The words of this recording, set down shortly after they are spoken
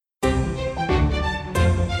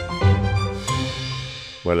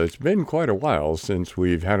Well, it's been quite a while since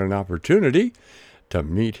we've had an opportunity to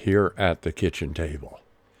meet here at the kitchen table.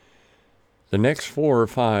 The next 4 or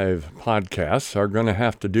 5 podcasts are going to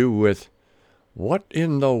have to do with what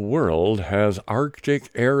in the world has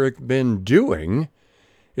Arctic Eric been doing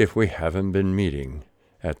if we haven't been meeting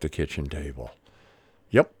at the kitchen table.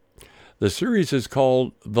 Yep, the series is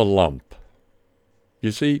called The Lump.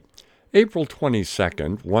 You see, April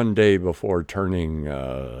 22nd, one day before turning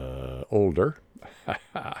older,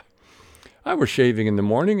 I was shaving in the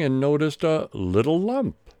morning and noticed a little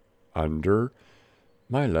lump under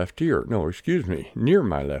my left ear. No, excuse me, near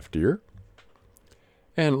my left ear.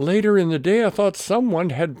 And later in the day, I thought someone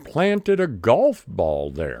had planted a golf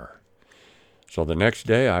ball there. So the next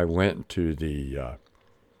day, I went to the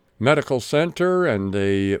medical center, and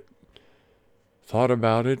they thought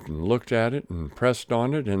about it and looked at it and pressed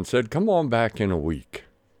on it and said, "Come on back in a week,"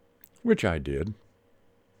 which I did.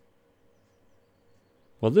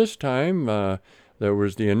 Well, this time, there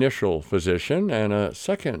was the initial physician and a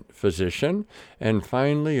second physician, and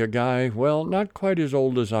finally a guy, well, not quite as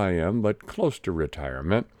old as I am, but close to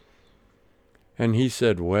retirement. And he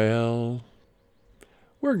said, "Well,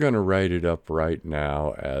 we're going to write it up right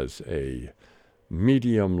now as a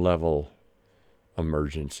medium-level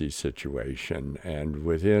emergency situation, and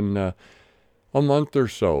within a month or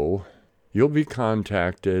so, you'll be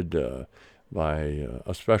contacted by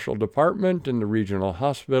a special department in the regional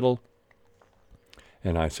hospital."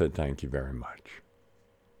 And I said, "Thank you very much."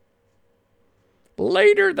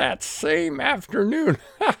 Later that same afternoon,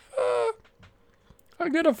 I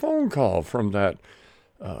get a phone call from that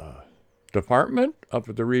department up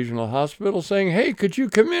at the regional hospital saying, "Hey, could you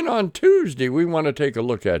come in on Tuesday? We want to take a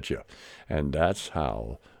look at you." And that's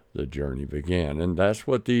how the journey began. And that's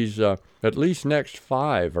what these at least next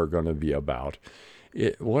 5 are going to be about.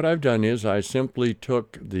 What I've done is I simply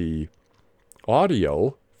took the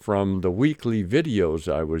audio from the weekly videos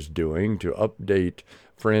I was doing to update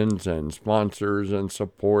friends and sponsors and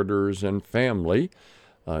supporters and family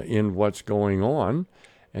in what's going on.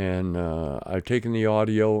 And I've taken the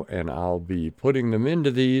audio and I'll be putting them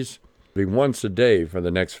into these once a day for the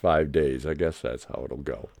next 5 days. I guess that's how it'll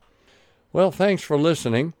go. Well, thanks for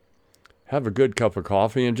listening. Have a good cup of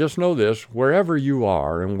coffee, and just know this, wherever you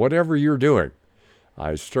are and whatever you're doing,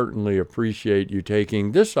 I certainly appreciate you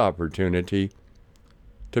taking this opportunity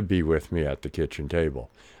to be with me at the kitchen table.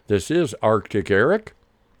 This is Arctic Eric.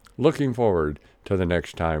 Looking forward to the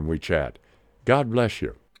next time we chat. God bless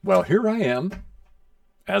you. Well, here I am,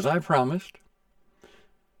 as I promised.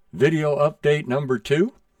 Video update number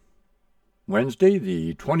 2, Wednesday,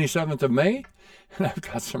 the 27th of May, and I've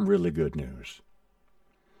got some really good news.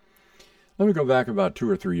 Let me go back about 2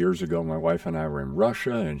 or 3 years ago. My wife and I were in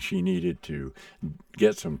Russia, and she needed to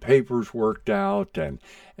get some papers worked out, and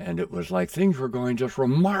it was like things were going just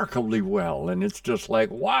remarkably well, and it's just like,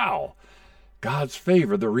 wow, God's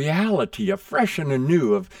favor, the reality afresh and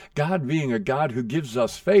anew of God being a God who gives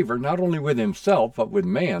us favor, not only with himself, but with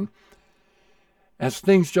man, as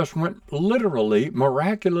things just went literally,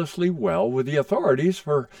 miraculously well with the authorities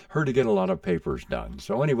for her to get a lot of papers done.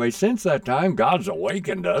 So anyway, since that time, God's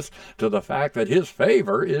awakened us to the fact that his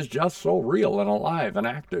favor is just so real and alive and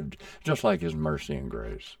active, just like his mercy and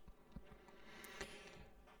grace.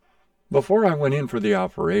 Before I went in for the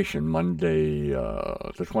operation, Monday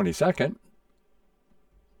the 22nd,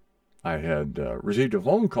 I had received a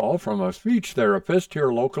phone call from a speech therapist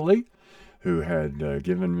here locally who had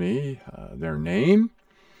given me their name,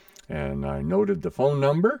 and I noted the phone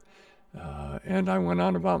number, and I went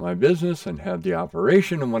on about my business and had the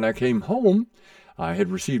operation. And when I came home, I had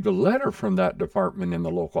received a letter from that department in the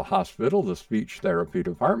local hospital, the speech therapy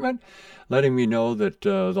department, letting me know that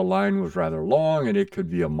the line was rather long and it could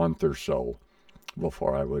be a month or so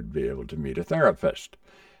before I would be able to meet a therapist.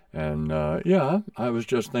 And I was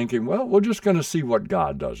just thinking, well, we're just going to see what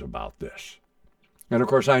God does about this. And of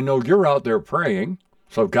course, I know you're out there praying,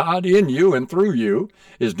 so God in you and through you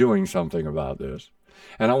is doing something about this.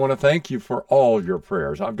 And I want to thank you for all your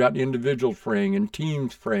prayers. I've got individuals praying and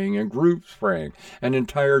teams praying and groups praying and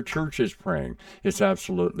entire churches praying. It's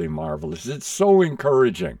absolutely marvelous. It's so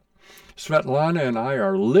encouraging. Svetlana and I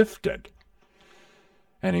are lifted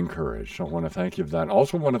and encouraged. So I want to thank you for that. I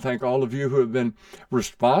also want to thank all of you who have been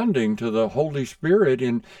responding to the Holy Spirit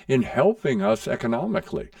in helping us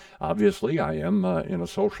economically. Obviously, I am in a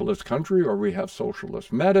socialist country where we have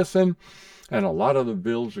socialist medicine, and a lot of the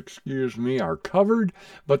bills, are covered,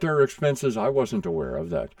 but there are expenses I wasn't aware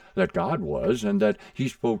of that God was, and that he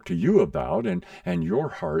spoke to you about, and your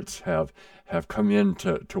hearts have come in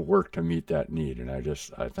to work to meet that need. And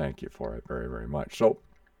I thank you for it very, very much. So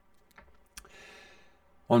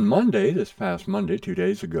On Monday, this past Monday, 2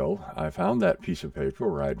 days ago, I found that piece of paper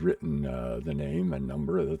where I'd written the name and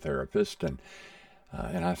number of the therapist, and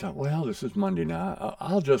I thought, well, this is Monday now.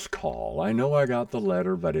 I'll just call. I know I got the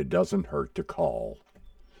letter, but it doesn't hurt to call.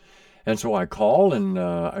 And so I call, and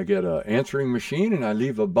I get an answering machine, and I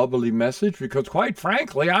leave a bubbly message because, quite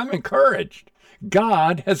frankly, I'm encouraged.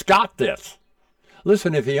 God has got this.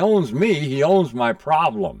 Listen, if he owns me, he owns my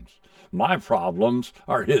problems. My problems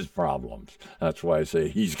are his problems. That's why I say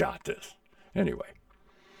he's got this. Anyway.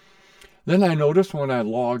 Then I noticed when I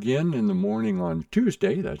log in the morning on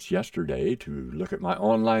Tuesday, that's yesterday, to look at my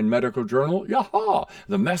online medical journal, yaha!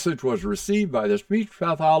 The message was received by the speech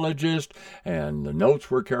pathologist, and the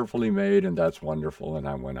notes were carefully made, and that's wonderful, and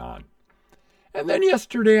I went on. And then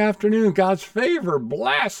yesterday afternoon, God's favor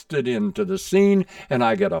blasted into the scene, and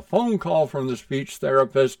I get a phone call from the speech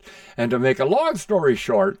therapist, and to make a long story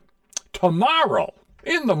short, tomorrow,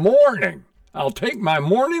 in the morning, I'll take my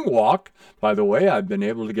morning walk. By the way, I've been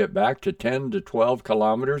able to get back to 10 to 12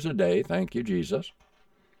 kilometers a day. Thank you, Jesus.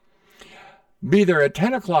 Be there at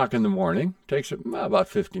 10 o'clock in the morning. Takes about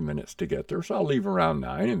 50 minutes to get there, so I'll leave around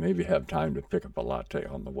 9 and maybe have time to pick up a latte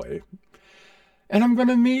on the way. And I'm going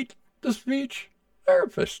to meet the speech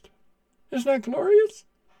therapist. Isn't that glorious?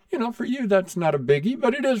 You know, for you, that's not a biggie,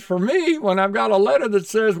 but it is for me when I've got a letter that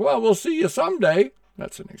says, well, we'll see you someday.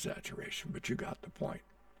 That's an exaggeration, but you got the point.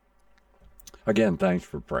 Again, thanks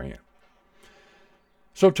for praying.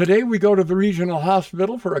 So today we go to the regional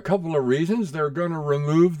hospital for a couple of reasons. They're going to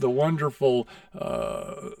remove the wonderful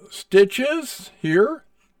stitches here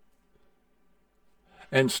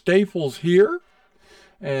and staples here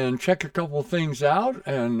and check a couple things out.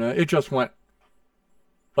 And it just went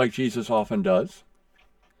like Jesus often does.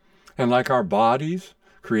 And like our bodies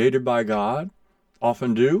created by God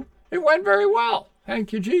often do, it went very well.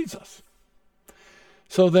 Thank you, Jesus.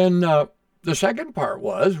 So then the second part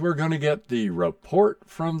was we're going to get the report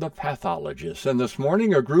from the pathologist. And this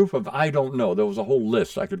morning, a group of, I don't know, there was a whole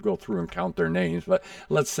list. I could go through and count their names, but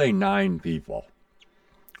let's say 9 people,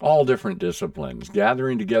 all different disciplines,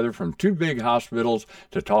 gathering together from 2 big hospitals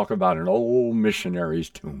to talk about an old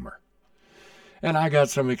missionary's tumor. And I got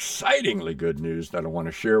some excitingly good news that I want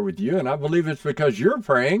to share with you, and I believe it's because you're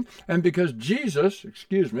praying and because Jesus,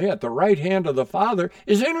 at the right hand of the Father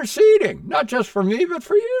is interceding, not just for me, but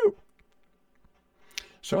for you.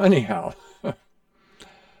 So anyhow,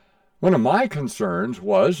 one of my concerns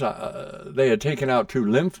was they had taken out 2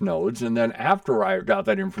 lymph nodes, and then after I got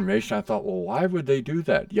that information, I thought, well, why would they do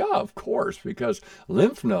that? Yeah, of course, because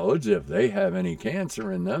lymph nodes, if they have any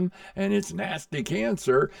cancer in them, and it's nasty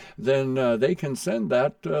cancer, then they can send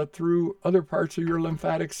that through other parts of your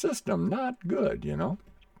lymphatic system. Not good, you know.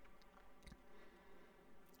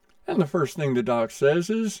 And the first thing the doc says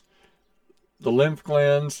is, the lymph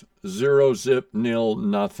glands, 0, zip, nil,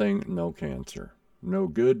 nothing, no cancer. No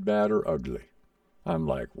good, bad, or ugly. I'm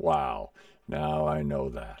like, wow, now I know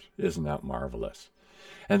that. Isn't that marvelous?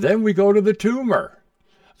 And then we go to the tumor.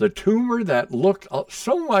 The tumor that looked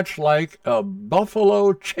so much like a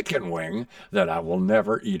buffalo chicken wing that I will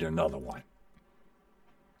never eat another one.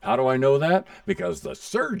 How do I know that? Because the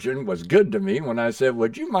surgeon was good to me when I said,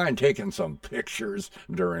 would you mind taking some pictures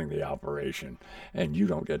during the operation? And you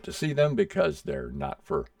don't get to see them because they're not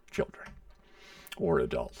for children or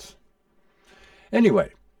adults.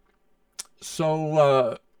 Anyway,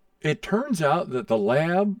 so it turns out that the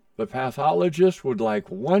lab, the pathologist, would like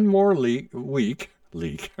one more week.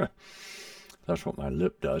 That's what my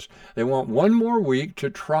lip does. They want one more week to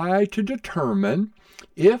try to determine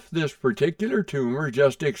if this particular tumor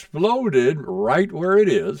just exploded right where it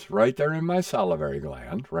is, right there in my salivary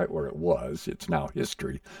gland, right where it was. It's now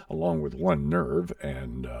history, along with 1 nerve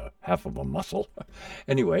and half of a muscle.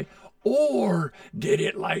 Anyway, or did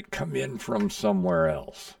it come in from somewhere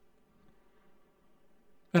else?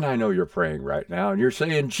 And I know you're praying right now, and you're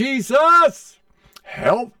saying, Jesus,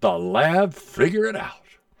 help the lab figure it out.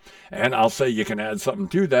 And I'll say you can add something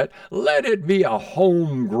to that. Let it be a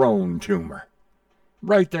homegrown tumor.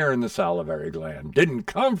 Right there in the salivary gland. Didn't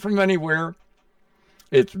come from anywhere.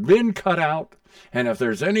 It's been cut out. And if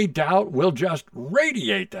there's any doubt, we'll just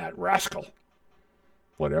radiate that rascal.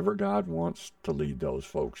 Whatever God wants to lead those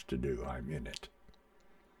folks to do, I'm in it.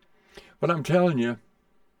 But I'm telling you,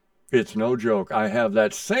 it's no joke. I have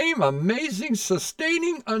that same amazing,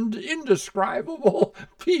 sustaining, indescribable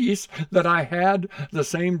peace that I had the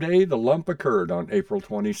same day the lump occurred on April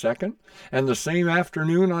 22nd, and the same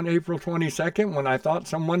afternoon on April 22nd when I thought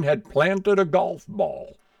someone had planted a golf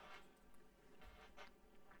ball.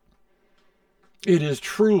 It is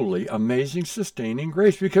truly amazing, sustaining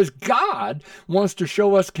grace because God wants to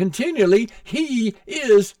show us continually He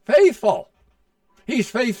is faithful. He's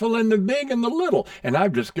faithful in the big and the little. And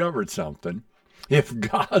I've discovered something. If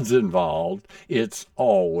God's involved, it's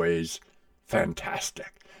always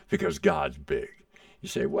fantastic because God's big. You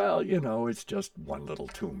say, well, it's just one little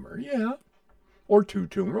tumor. Yeah. Or two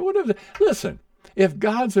tumor, whatever. Listen, if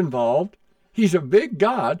God's involved, He's a big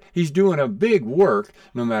God. He's doing a big work,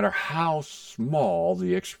 no matter how small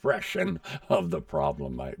the expression of the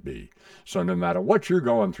problem might be. So no matter what you're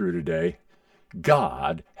going through today,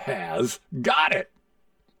 God has got it.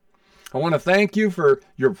 I want to thank you for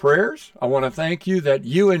your prayers. I want to thank you that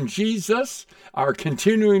you and Jesus are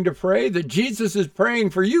continuing to pray, that Jesus is praying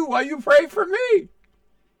for you while you pray for me.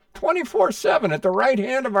 24/7 at the right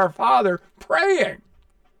hand of our Father praying.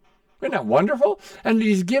 Isn't that wonderful? And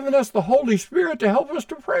He's given us the Holy Spirit to help us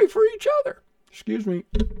to pray for each other. Excuse me.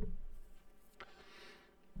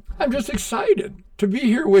 I'm just excited to be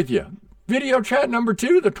here with you. Video chat number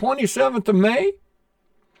 2, the 27th of May.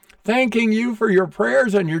 Thanking you for your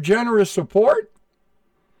prayers and your generous support.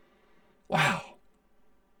 Wow.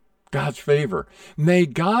 God's favor. May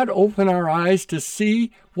God open our eyes to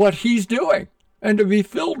see what He's doing and to be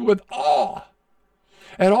filled with awe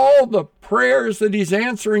at all the prayers that He's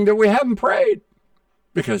answering that we haven't prayed,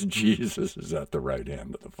 because Jesus is at the right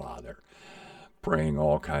hand of the Father, praying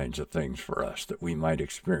all kinds of things for us that we might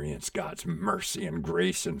experience God's mercy and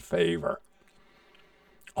grace and favor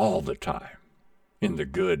all the time, in the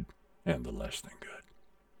good and the less than good.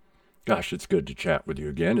 Gosh, it's good to chat with you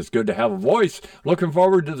again. It's good to have a voice. Looking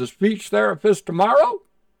forward to the speech therapist tomorrow.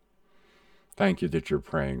 Thank you that you're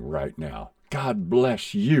praying right now. God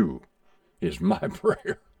bless you is my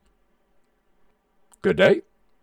prayer. Good day.